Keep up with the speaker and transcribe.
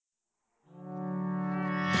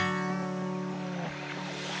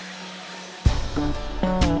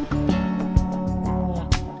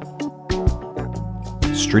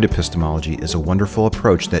street epistemology is a wonderful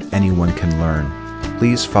approach that anyone can learn.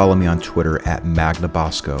 Please follow me on Twitter at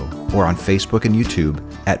Magnabosco or on Facebook and YouTube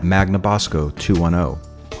at Magnabosco210.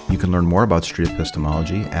 You can learn more about street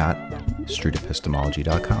epistemology at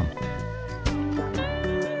streetepistemology.com.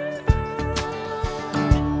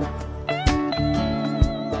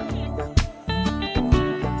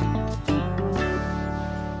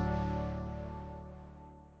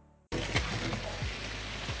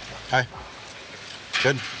 Hi.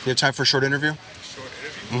 Good. You have time for a short interview? Short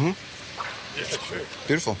interview? Mm-hmm. Yeah, sure.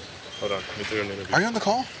 Beautiful. Hold on, let me do an interview. Are you on the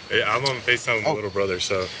call? Yeah, I'm on FaceTime with my little brother,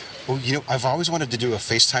 so. Well, I've always wanted to do a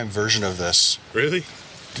FaceTime version of this. Really?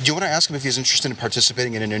 Do you want to ask him if he's interested in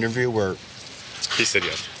participating in an interview where... He said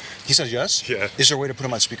yes. He said yes? Yeah. Is there a way to put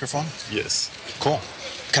him on speakerphone? Yes. Cool.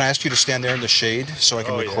 Can I ask you to stand there in the shade so I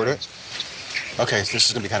can record it? Okay, this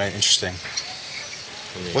is going to be kind of interesting.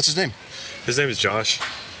 What's his name? His name is Josh.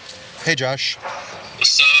 Hey, Josh.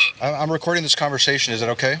 What's up? I'm recording this conversation. Is that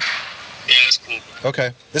okay? Yeah, that's cool.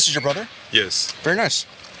 Okay. This is your brother? Yes. Very nice.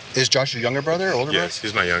 Is Josh your younger brother or older brother? Yes,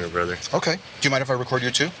 he's my younger brother. Okay. Do you mind if I record you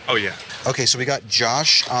too? Oh, yeah. Okay, so we got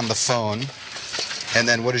Josh on the phone. And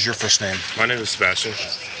then what is your first name? My name is Sebastian.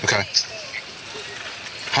 Okay.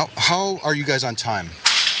 How are you guys on time?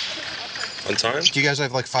 On time? Do you guys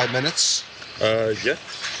have like 5 minutes? Yeah.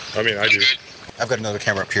 I mean, I do. I've got another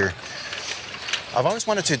camera up here. I've always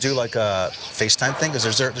wanted to do like a FaceTime thing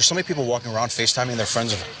because there's so many people walking around FaceTiming their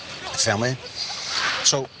friends and family.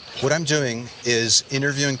 So what I'm doing is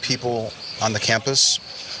interviewing people on the campus,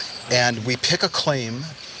 and we pick a claim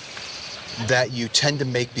that you tend to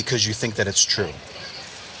make because you think that it's true.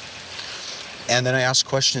 And then I ask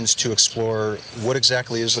questions to explore what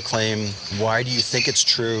exactly is the claim, why do you think it's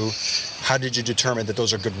true, how did you determine that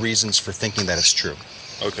those are good reasons for thinking that it's true?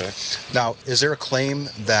 Okay. Now, is there a claim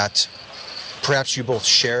that perhaps you both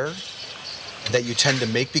share that you tend to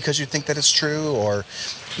make because you think that it's true, or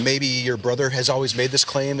maybe your brother has always made this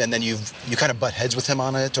claim and then you kind of butt heads with him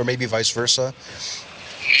on it, or maybe vice versa?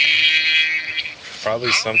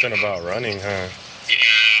 Probably something about running, huh?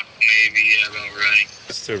 Yeah, maybe, about running.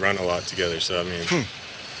 It's to run a lot together, so I mean,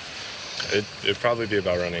 it'd probably be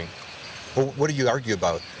about running. Well, what do you argue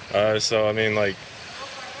about? So I mean, like,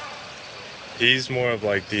 he's more of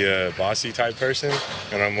like the bossy type person,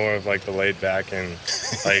 and I'm more of like the laid back and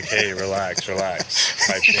like, hey, relax type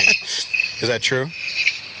thing. Is that true?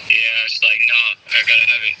 Yeah, it's like, nah, I gotta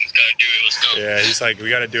have it. Just gotta do it. Let's go. Yeah, he's like, we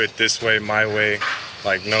gotta do it this way, my way,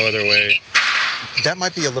 like no other way. That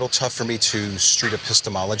might be a little tough for me to street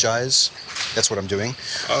epistemologize. That's what I'm doing.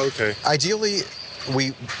 Oh, okay. Ideally,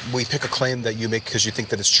 we pick a claim that you make because you think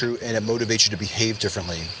that it's true and it motivates you to behave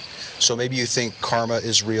differently. So maybe you think karma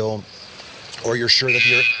is real, or you're sure that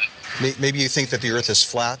the earth, maybe you think that the earth is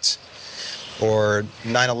flat, or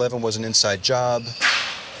 9/11 was an inside job.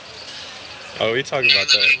 Oh, we talk about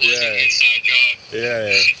that. Yeah. Inside job.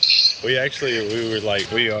 Yeah. We were like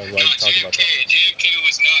talking about that. JFK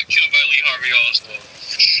was not killed by Lee Harvey Oswald.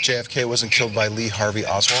 JFK wasn't killed by Lee Harvey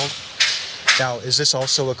Oswald. Now, is this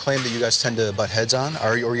also a claim that you guys tend to butt heads on?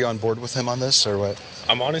 Are you on board with him on this, or what?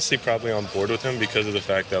 I'm honestly probably on board with him because of the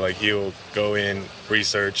fact that like he'll go in,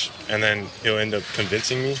 research, and then he'll end up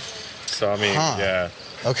convincing me. So I mean, yeah.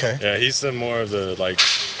 Okay. Yeah, he's the more of the like,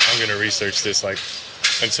 I'm gonna research this like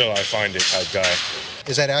until I find it type guy.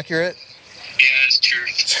 Is that accurate? Yeah, it's true.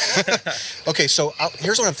 Okay, so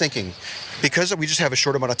here's what I'm thinking. Because we just have a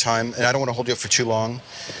short amount of time, and I don't want to hold you up for too long,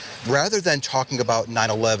 rather than talking about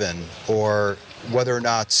 9/11 or whether or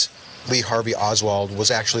not Lee Harvey Oswald was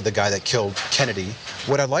actually the guy that killed Kennedy,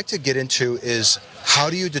 what I'd like to get into is how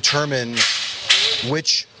do you determine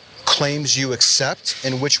which claims you accept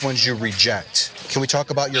and which ones you reject? Can we talk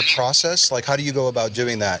about your process? Like, how do you go about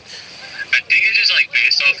doing that? I think it's just like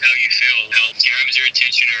based off how you feel, how it grabs your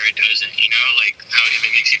attention or it doesn't, you know? Like how if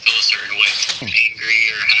it makes you feel a certain way, angry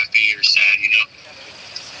or happy or sad, you know?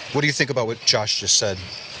 What do you think about what Josh just said,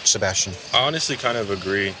 Sebastian? I honestly kind of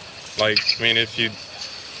agree. Like, I mean, if you're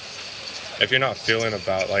not feeling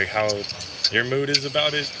about like how your mood is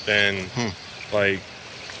about it, then like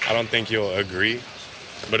I don't think you'll agree.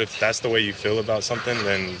 But if that's the way you feel about something,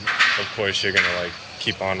 then of course you're gonna like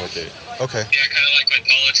keep on with it. Okay. Yeah, kind of like with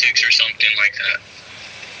politics or something like that.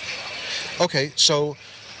 Okay, so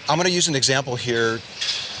I'm going to use an example here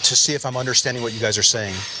to see if I'm understanding what you guys are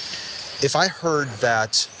saying. If I heard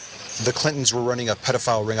that the Clintons were running a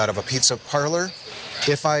pedophile ring out of a pizza parlor,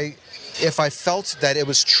 if I felt that it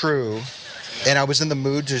was true and I was in the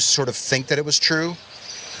mood to sort of think that it was true,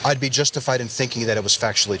 I'd be justified in thinking that it was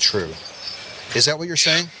factually true. Is that what you're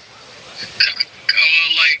saying?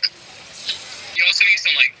 Like, you also need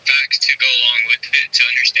some like facts to go along with it to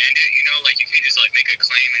understand it, you know? Like you can't just like make a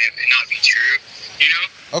claim and it not be true, you know?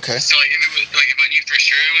 Okay. So like if it was like if I knew for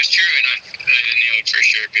sure it was true, and then it would for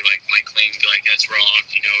sure be like my claim be like that's wrong,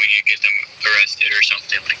 you know, and you get them arrested or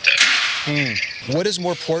something like that. What is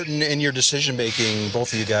more important in your decision making,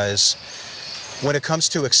 both of you guys, when it comes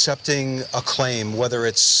to accepting a claim, whether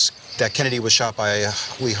it's that Kennedy was shot by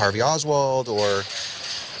Lee Harvey Oswald or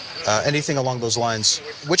anything along those lines?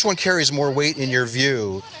 Which one carries more weight in your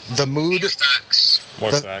view? The mood, More facts.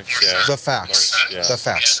 More the, facts, yeah. the facts, More, yeah. the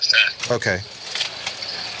facts. Yeah, the facts. Okay.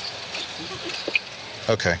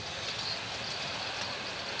 Okay.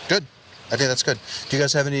 Good. I think that's good. Do you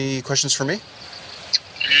guys have any questions for me?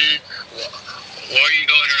 What are you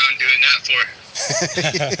going around doing that for?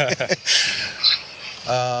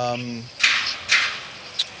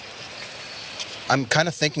 I'm kind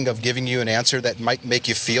of thinking of giving you an answer that might make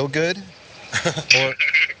you feel good,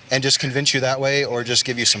 and just convince you that way, or just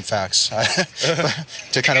give you some facts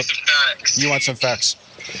to kind of. Some facts. You want some facts?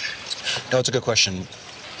 No, it's a good question.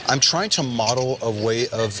 I'm trying to model a way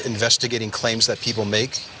of investigating claims that people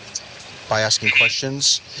make by asking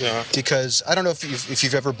questions. Yeah. Because I don't know if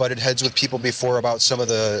you've ever butted heads with people before about some of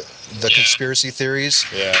the conspiracy theories.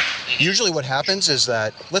 Yeah. Usually what happens is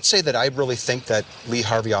that, let's say that I really think that Lee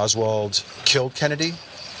Harvey Oswald killed Kennedy,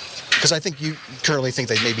 because I think you currently think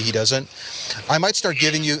that maybe he doesn't. I might start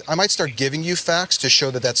giving you facts to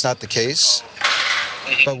show that that's not the case.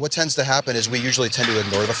 But what tends to happen is we usually tend to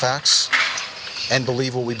ignore the facts and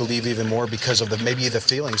believe what we believe even more because of maybe the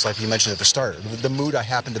feelings, like you mentioned at the start, the mood I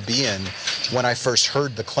happened to be in when I first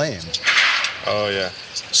heard the claim. Oh yeah.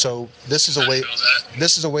 So this is a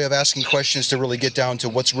way of asking questions to really get down to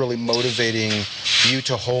what's really motivating you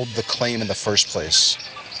to hold the claim in the first place.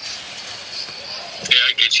 Yeah,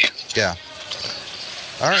 I get you. Yeah.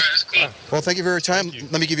 All right. That's cool. Well, thank you for your time. Thank you.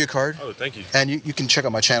 Let me give you a card. Oh, thank you. And you can check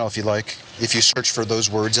out my channel if you like. If you search for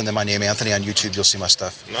those words and then my name, Anthony, on YouTube, you'll see my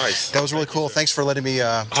stuff. Nice. That was really cool. Sir. Thanks for letting me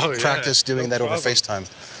practice doing that over FaceTime.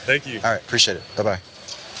 Thank you. All right. Appreciate it. Bye-bye.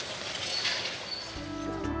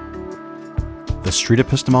 The Street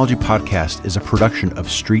Epistemology Podcast is a production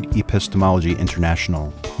of Street Epistemology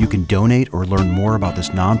International. You can donate or learn more about this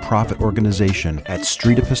nonprofit organization at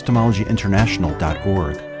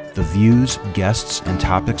streetepistemologyinternational.org. The views, guests, and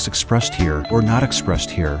topics expressed here or not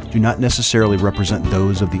expressed here do not necessarily represent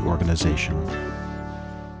those of the organization.